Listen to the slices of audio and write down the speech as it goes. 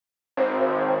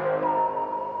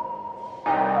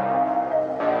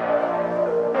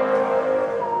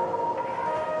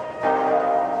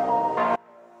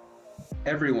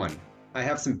Everyone, I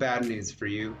have some bad news for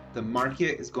you. The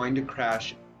market is going to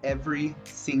crash every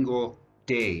single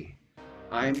day.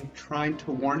 I'm trying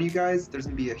to warn you guys, there's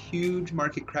going to be a huge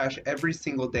market crash every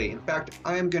single day. In fact,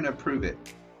 I am going to prove it.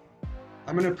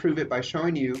 I'm going to prove it by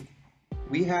showing you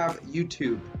we have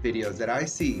YouTube videos that I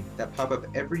see that pop up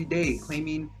every day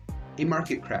claiming a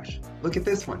market crash. Look at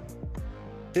this one.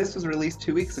 This was released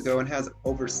 2 weeks ago and has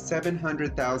over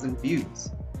 700,000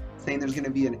 views, saying there's going to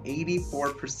be an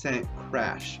 84%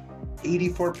 crash.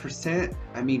 84%?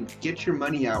 I mean, get your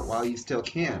money out while you still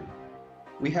can.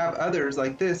 We have others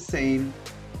like this saying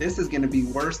this is going to be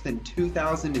worse than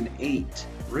 2008.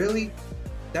 Really?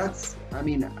 I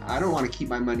don't want to keep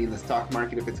my money in the stock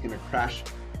market if it's going to crash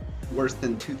worse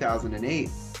than 2008.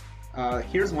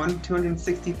 Here's one,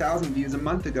 260,000 views a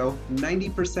month ago,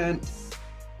 90%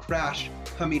 crash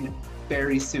coming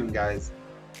very soon, guys.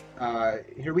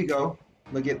 Here we go.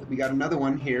 We got another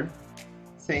one here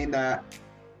saying that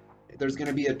there's going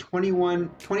to be a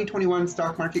 2021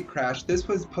 stock market crash. This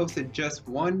was posted just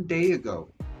 1 day ago.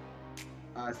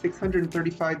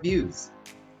 635 views.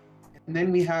 And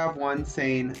then we have one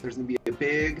saying there's going to be a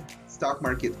big stock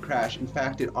market crash. In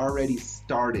fact, it already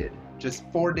started just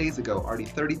 4 days ago, already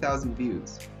 30,000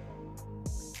 views.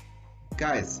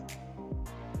 Guys,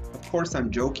 of course I'm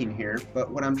joking here,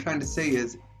 but what I'm trying to say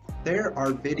is there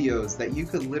are videos that you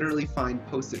could literally find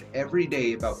posted every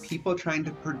day about people trying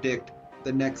to predict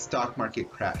the next stock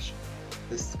market crash.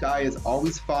 The sky is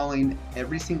always falling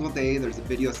every single day. There's a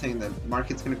video saying the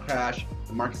market's going to crash,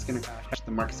 the market's going to crash,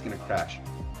 the market's going to crash.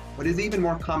 What is even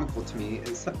more comical to me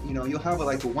is, you'll have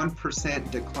like a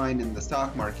 1% decline in the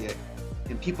stock market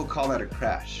and people call that a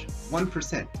crash.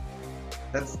 1%.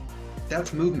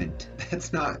 That's movement.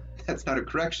 That's not a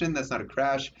correction, that's not a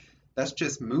crash, that's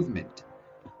just movement.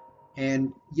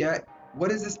 And yet,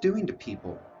 what is this doing to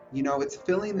people? It's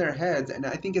filling their heads, and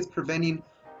I think it's preventing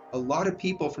a lot of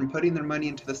people from putting their money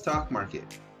into the stock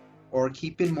market or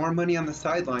keeping more money on the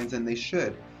sidelines than they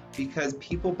should, because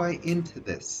people buy into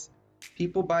this.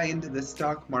 People buy into the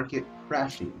stock market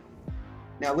crashing.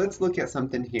 Now let's look at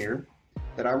something here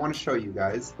that I want to show you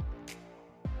guys.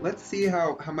 Let's see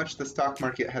how much the stock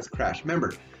market has crashed.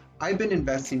 Remember, I've been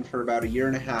investing for about 1.5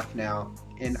 years now,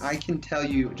 and I can tell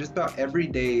you just about every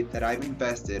day that I've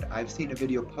invested, I've seen a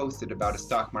video posted about a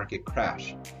stock market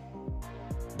crash.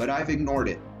 But I've ignored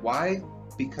it. Why?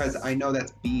 Because I know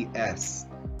that's BS.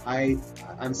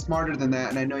 I'm smarter than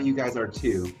that, and I know you guys are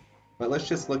too. But let's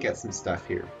just look at some stuff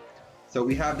here. So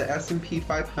we have the S&P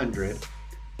 500.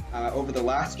 Over the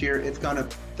last year, it's gone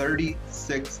up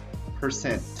 36%.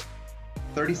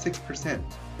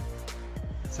 36%.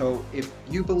 So if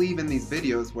you believe in these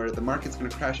videos where the market's going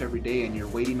to crash every day and you're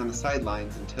waiting on the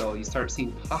sidelines until you start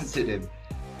seeing positive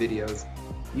videos,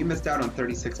 you missed out on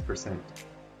 36%.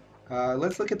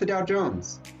 Let's look at the Dow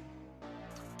Jones.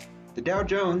 The Dow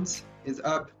Jones is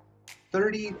up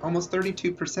almost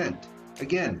 32%.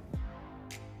 Again,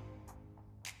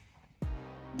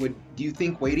 do you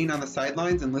think waiting on the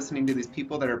sidelines and listening to these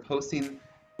people that are posting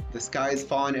the sky is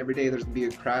falling every day, there's going to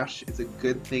be a crash, is a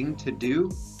good thing to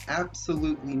do?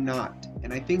 Absolutely not.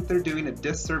 And I think they're doing a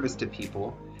disservice to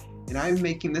people. And I'm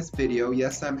making this video,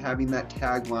 yes, I'm having that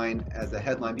tagline as a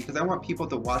headline because I want people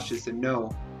to watch this and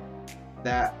know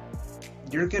that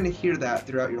you're going to hear that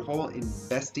throughout your whole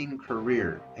investing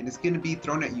career. And it's going to be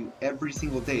thrown at you every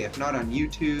single day, if not on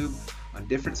YouTube, on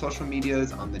different social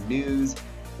medias, on the news.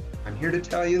 I'm here to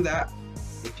tell you that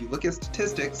if you look at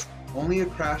statistics, only a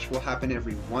crash will happen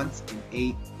every once in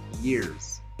 8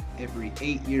 years. Every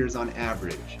 8 years on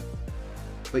average.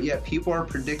 But yet people are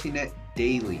predicting it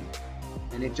daily.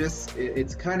 And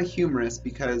it's kind of humorous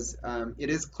because it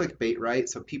is clickbait, right?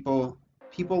 So people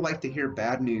like to hear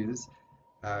bad news.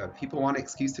 People want an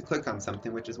excuse to click on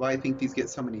something, which is why I think these get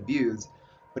so many views.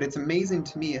 But it's amazing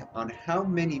to me on how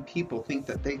many people think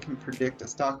that they can predict a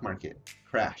stock market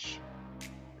crash.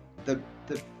 The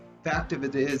fact of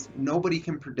it is nobody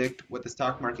can predict what the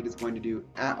stock market is going to do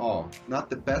at all. Not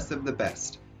the best of the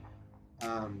best.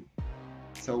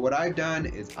 So what I've done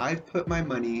is I've put my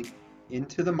money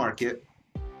into the market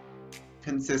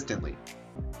consistently.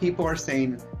 People are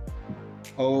saying,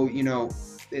 oh,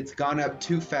 it's gone up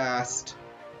too fast.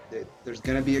 There's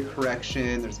going to be a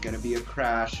correction. There's going to be a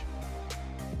crash.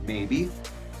 Maybe,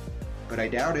 but I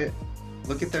doubt it.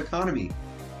 Look at the economy.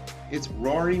 It's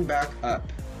roaring back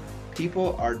up.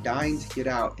 People are dying to get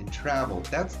out and travel.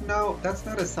 That's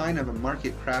not a sign of a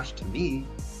market crash to me.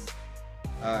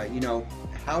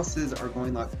 Houses are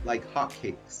going like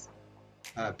hotcakes.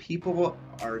 People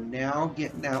are now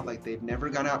getting out like they've never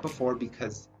gone out before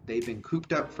because they've been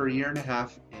cooped up for 1.5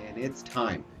 years and it's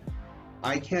time.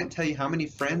 I can't tell you how many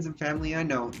friends and family I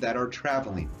know that are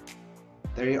traveling.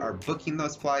 They are booking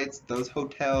those flights, those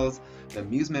hotels, the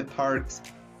amusement parks.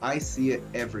 I see it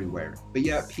everywhere. But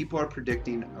yet people are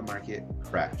predicting a market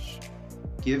crash.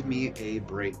 Give me a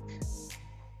break.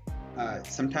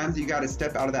 Sometimes you got to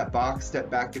step out of that box, step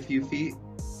back a few feet,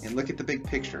 and look at the big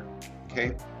picture.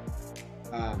 Okay.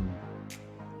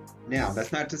 Now,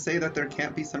 that's not to say that there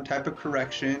can't be some type of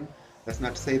correction. That's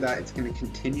not to say that it's going to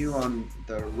continue on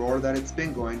the roar that it's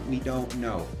been going. We don't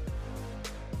know.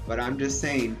 But I'm just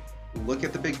saying, look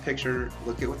at the big picture.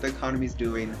 Look at what the economy's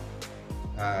doing.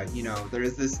 There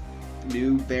is this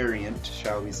new variant,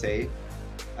 shall we say,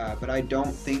 but I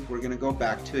don't think we're going to go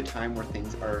back to a time where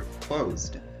things are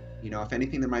closed. If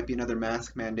anything, there might be another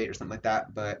mask mandate or something like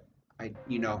that, but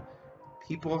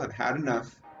people have had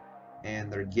enough,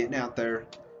 and they're getting out there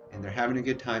and they're having a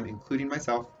good time, including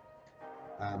myself.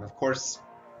 Of course,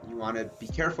 you want to be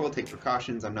careful, take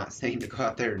precautions. I'm not saying to go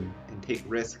out there and take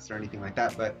risks or anything like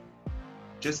that, but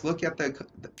just look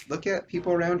at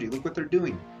people around you. Look what they're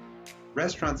doing.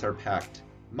 Restaurants are packed,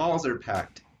 malls are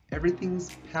packed,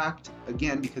 everything's packed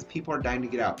again because people are dying to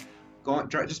get out.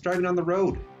 Just driving on the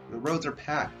road, the roads are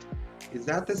packed. Is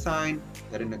that the sign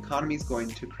that an economy is going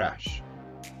to crash?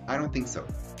 I don't think so.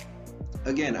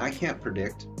 Again, I can't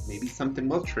predict. Maybe something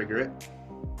will trigger it.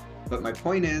 But my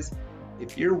point is,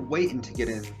 if you're waiting to get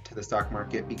into the stock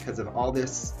market because of all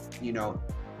this,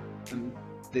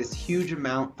 this huge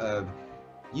amount of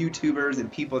YouTubers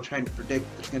and people trying to predict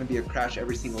there's going to be a crash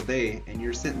every single day, and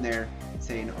you're sitting there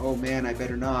saying, oh man, I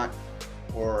better not,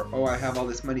 or oh, I have all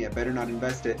this money, I better not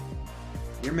invest it,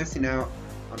 you're missing out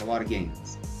on a lot of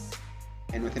gains.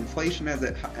 And with inflation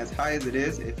as high as it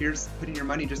is, if you're putting your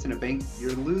money just in a bank,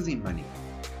 you're losing money.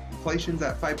 Inflation's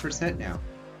at 5% now.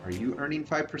 Are you earning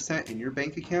 5% in your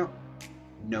bank account?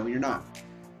 No, you're not.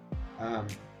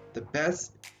 The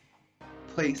best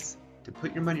place to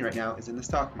put your money right now is in the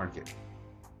stock market.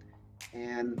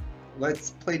 And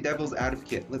let's play devil's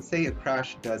advocate. Let's say a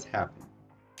crash does happen.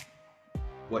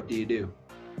 What do?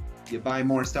 You buy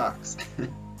more stocks.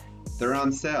 They're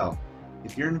on sale.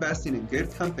 If you're investing in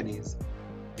good companies,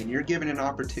 then you're given an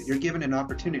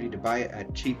opportunity to buy it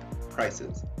at cheap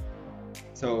prices.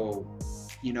 So,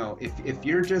 if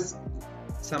you're just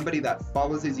somebody that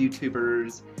follows these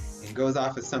YouTubers and goes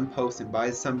off of some post and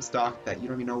buys some stock that you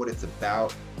don't even know what it's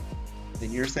about,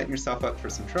 then you're setting yourself up for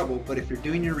some trouble. But if you're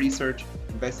doing your research,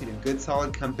 investing in good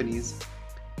solid companies,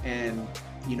 and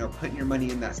putting your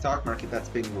money in that stock market that's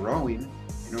been growing,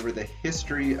 and over the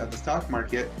history of the stock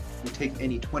market, you take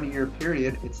any 20-year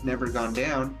period, it's never gone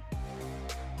down,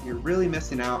 you're really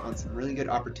missing out on some really good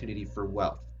opportunity for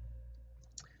wealth.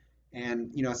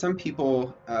 And some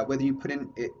people, whether you put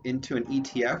it into an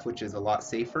ETF, which is a lot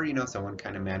safer, someone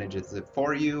kind of manages it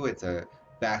for you, it's a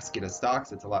basket of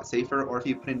stocks, it's a lot safer. Or if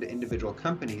you put into individual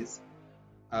companies,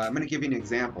 I'm going to give you an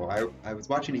example. I was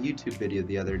watching a YouTube video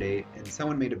the other day, and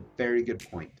someone made a very good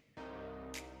point.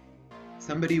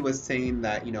 Somebody was saying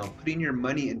that putting your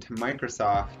money into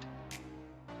Microsoft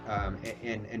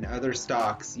and other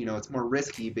stocks, it's more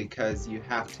risky because you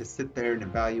have to sit there and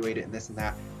evaluate it and this and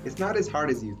that. It's not as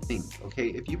hard as you think, okay?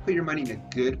 If you put your money in a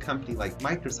good company like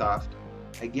Microsoft,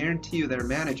 I guarantee you their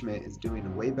management is doing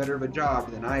a way better of a job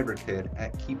than I ever could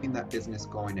at keeping that business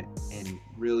going and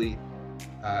really,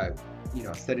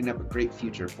 setting up a great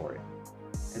future for it.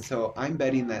 And so I'm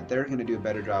betting that they're going to do a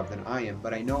better job than I am,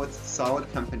 but I know it's a solid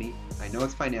company, I know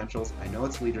it's financials, I know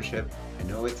it's leadership, I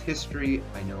know it's history,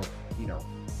 I know,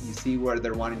 you see where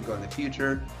they're wanting to go in the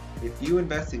future. If you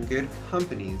invest in good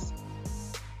companies,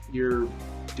 you're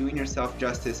doing yourself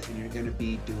justice and you're going to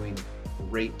be doing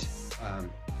great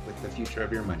with the future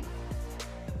of your money.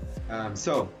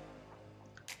 So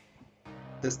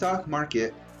the stock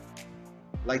market,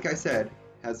 like I said,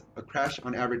 has a crash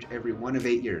on average every 1 of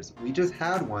 8 years. We just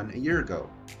had one a year ago.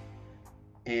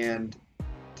 And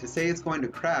to say it's going to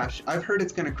crash, I've heard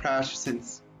it's going to crash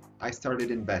since I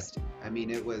started investing. I mean,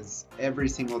 it was every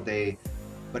single day,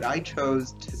 but I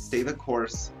chose to stay the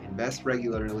course, invest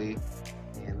regularly,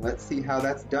 and let's see how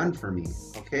that's done for me,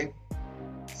 okay?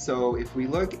 So if we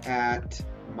look at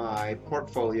my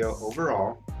portfolio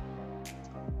overall,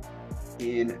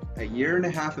 in a year and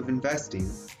a half of investing,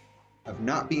 of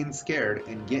not being scared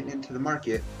and getting into the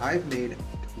market, I've made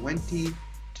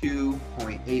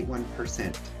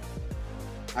 22.81%.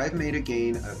 I've made a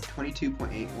gain of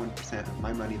 22.81% of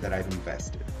my money that I've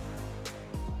invested.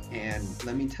 And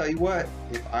let me tell you what,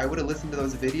 if I would have listened to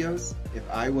those videos, if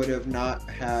I would have not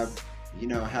had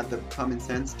the common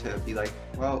sense to be like,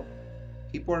 well,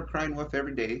 people are crying wolf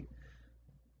every day,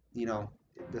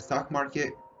 the stock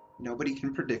market, nobody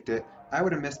can predict it, I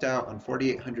would have missed out on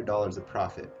 $4,800 of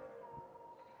profit.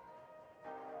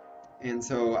 And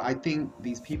so I think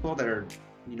these people that are,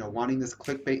 wanting this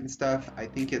clickbait and stuff, I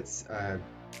think it's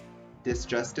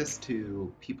disjustice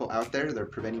to people out there. They're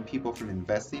preventing people from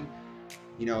investing.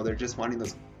 They're just wanting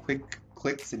those quick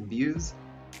clicks and views.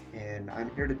 And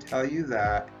I'm here to tell you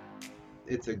that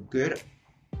it's a good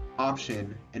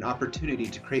option and opportunity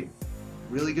to create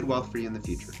really good wealth for you in the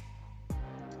future.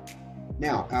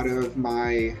 Now, out of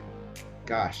my,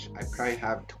 gosh, I probably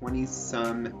have 20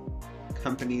 some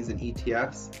companies and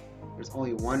ETFs. There's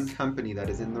only one company that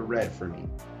is in the red for me.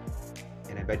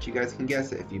 And I bet you guys can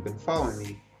guess it if you've been following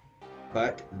me,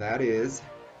 but that is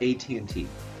AT&T.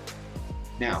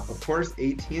 Now, of course,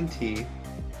 AT&T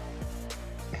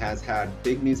has had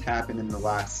big news happen in the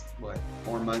last,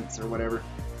 4 months or whatever.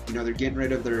 They're getting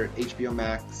rid of their HBO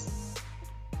Max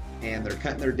and they're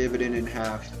cutting their dividend in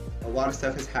half. A lot of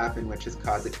stuff has happened which has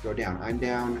caused it to go down. I'm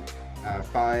down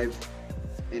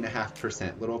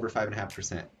 5.5%, a little over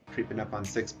 5.5%, creeping up on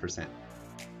 6%.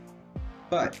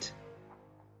 But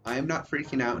I am not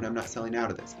freaking out and I'm not selling out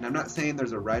of this. And I'm not saying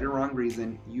there's a right or wrong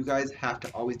reason. You guys have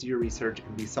to always do your research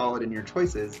and be solid in your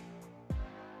choices.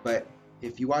 But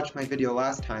if you watched my video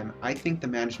last time, I think the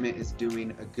management is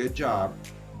doing a good job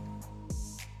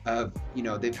of,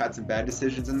 they've had some bad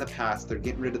decisions in the past. They're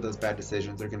getting rid of those bad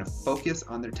decisions. They're going to focus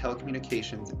on their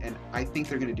telecommunications, and I think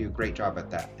they're going to do a great job at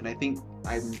that. And I think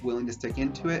I'm willing to stick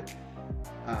into it,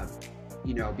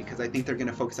 because I think they're going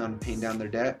to focus on paying down their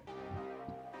debt,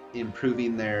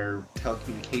 improving their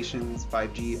telecommunications,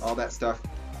 5G, all that stuff,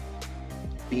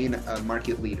 being a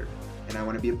market leader. And I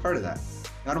want to be a part of that.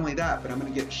 Not only that, but I'm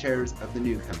going to get shares of the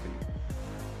new company.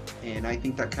 And I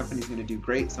think that company's going to do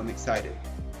great, so I'm excited.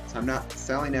 So I'm not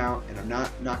selling out, and I'm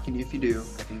not knocking you if you do.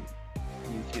 I think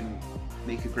you can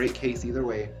make a great case either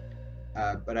way.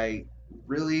 But I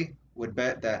really would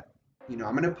bet that, I'm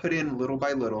going to put in little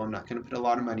by little. I'm not going to put a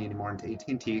lot of money anymore into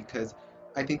AT&T because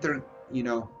I think they're,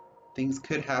 things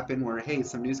could happen where, hey,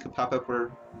 some news could pop up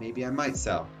where maybe I might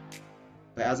sell.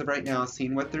 But as of right now,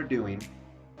 seeing what they're doing,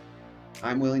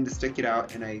 I'm willing to stick it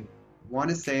out. And I want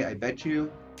to say, I bet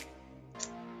you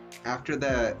after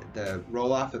the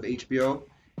roll-off of HBO,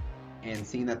 and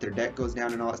seeing that their debt goes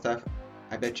down and all that stuff,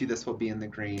 I bet you this will be in the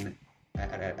green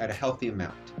at a healthy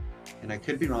amount. And I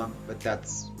could be wrong, but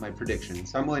that's my prediction.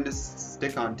 So I'm willing to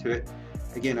stick on to it.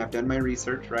 Again, I've done my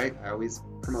research, right? I always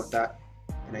promote that.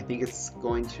 And I think it's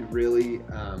going to really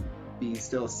be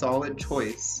still a solid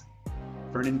choice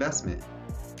for an investment.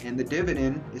 And the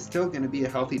dividend is still going to be a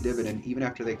healthy dividend even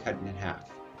after they cut it in half.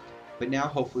 But now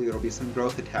hopefully there will be some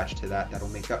growth attached to that that'll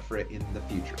make up for it in the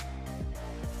future.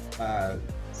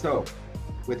 So,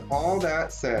 with all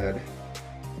that said,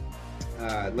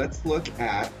 let's look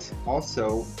at,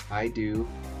 also, I do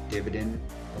a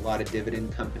lot of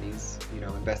dividend companies,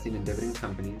 investing in dividend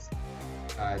companies.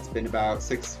 It's been about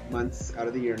 6 months out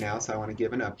of the year now, so I want to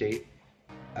give an update.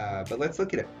 But let's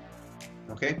look at it,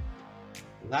 okay?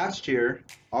 Last year,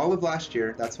 all of last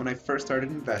year, that's when I first started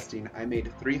investing, I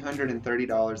made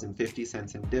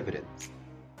 $330.50 in dividends.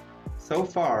 So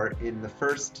far, in the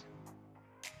first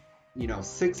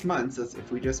 6 months,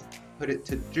 if we just put it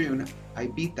to June, I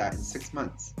beat that in 6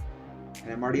 months.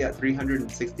 And I'm already at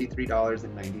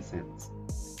 $363.90.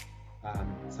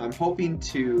 So I'm hoping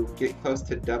to get close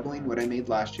to doubling what I made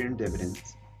last year in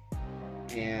dividends.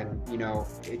 And,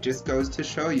 it just goes to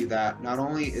show you that not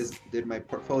only did my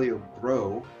portfolio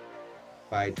grow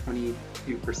by 22%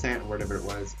 or whatever it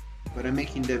was, but I'm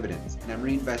making dividends and I'm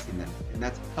reinvesting them. And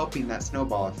that's helping that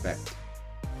snowball effect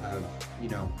of,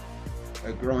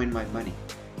 growing my money.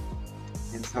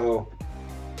 And so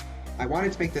I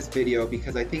wanted to make this video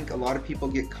because I think a lot of people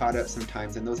get caught up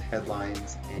sometimes in those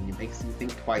headlines, and it makes you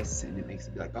think twice, and it makes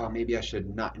you be like, oh, maybe I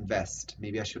should not invest.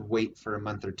 Maybe I should wait for a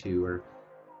month or two.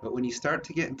 But when you start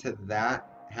to get into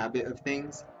that habit of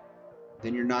things,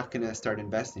 then you're not going to start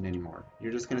investing anymore.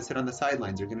 You're just going to sit on the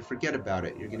sidelines. You're going to forget about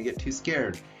it. You're going to get too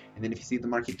scared. And then if you see the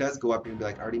market does go up, you're going to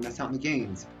be like, I already missed out on the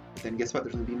gains. But then guess what?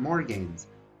 There's going to be more gains.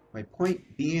 My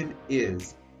point being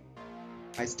is,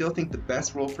 I still think the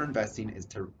best rule for investing is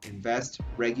to invest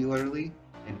regularly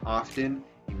and often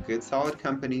in good solid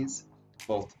companies,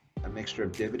 both a mixture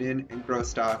of dividend and growth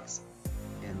stocks,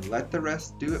 and let the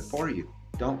rest do it for you.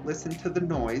 Don't listen to the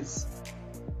noise,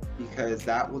 because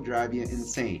that will drive you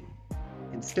insane.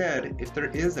 Instead, if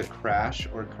there is a crash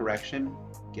or correction,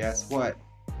 guess what?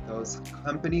 Those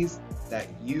companies that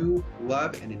you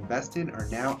love and invest in are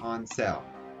now on sale.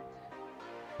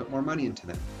 Put more money into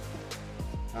them.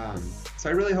 So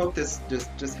I really hope this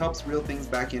just helps reel things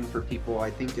back in for people. I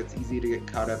think it's easy to get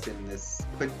caught up in this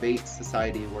clickbait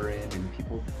society we're in, and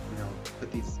people,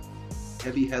 put these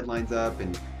heavy headlines up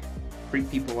and freak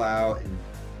people out, and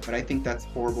But I think that's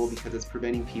horrible because it's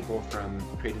preventing people from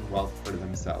creating wealth for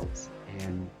themselves.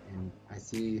 And I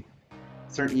see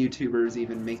certain YouTubers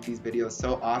even make these videos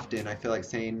so often, I feel like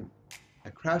saying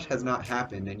a crash has not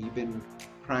happened and you've been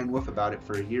crying wolf about it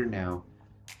for a year now.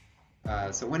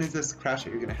 So when is this crash that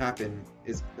you're going to happen?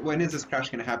 When is this crash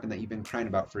going to happen that you've been crying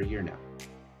about for a year now?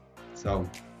 So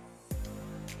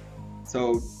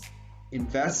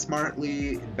invest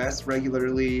smartly, invest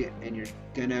regularly, and you're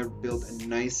gonna build a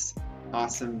nice,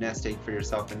 awesome nest egg for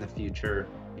yourself in the future.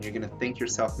 And you're gonna thank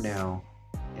yourself now,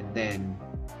 and then,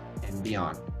 and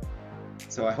beyond.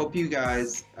 So I hope you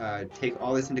guys take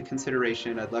all this into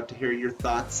consideration. I'd love to hear your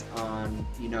thoughts on,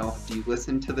 do you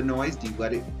listen to the noise? Do you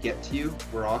let it get to you?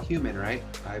 We're all human, right?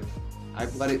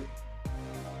 I've let it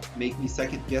make me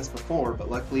second guess before,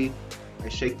 but luckily I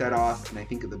shake that off and I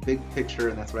think of the big picture,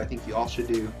 and that's what I think you all should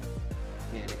do.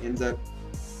 And it ends up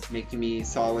making me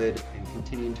solid and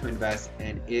continuing to invest,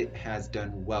 and it has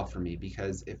done well for me,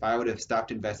 because if I would have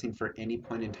stopped investing for any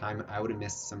point in time, I would have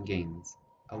missed some gains,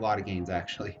 a lot of gains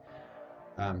actually,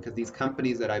 because these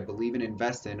companies that I believe and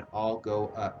invest in all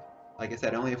go up. Like I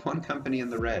said, I only have one company in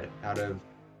the red out of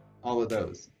all of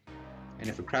those. And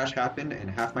if a crash happened and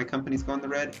half my companies go in the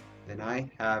red, then I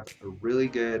have a really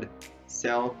good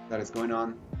sell that is going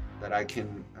on that I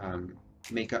can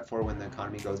make up for when the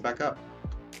economy goes back up.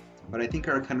 But I think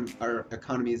our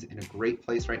economy is in a great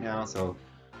place right now. So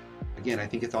again, I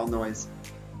think it's all noise.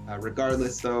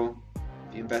 Regardless though,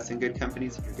 if you invest in good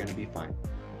companies, you're going to be fine.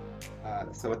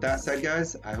 So with that said,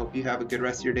 guys, I hope you have a good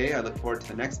rest of your day. I look forward to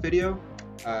the next video.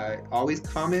 Always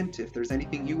comment if there's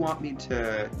anything you want me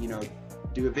to,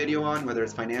 do a video on, whether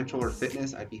it's financial or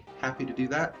fitness. I'd be happy to do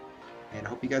that. And I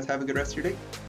hope you guys have a good rest of your day.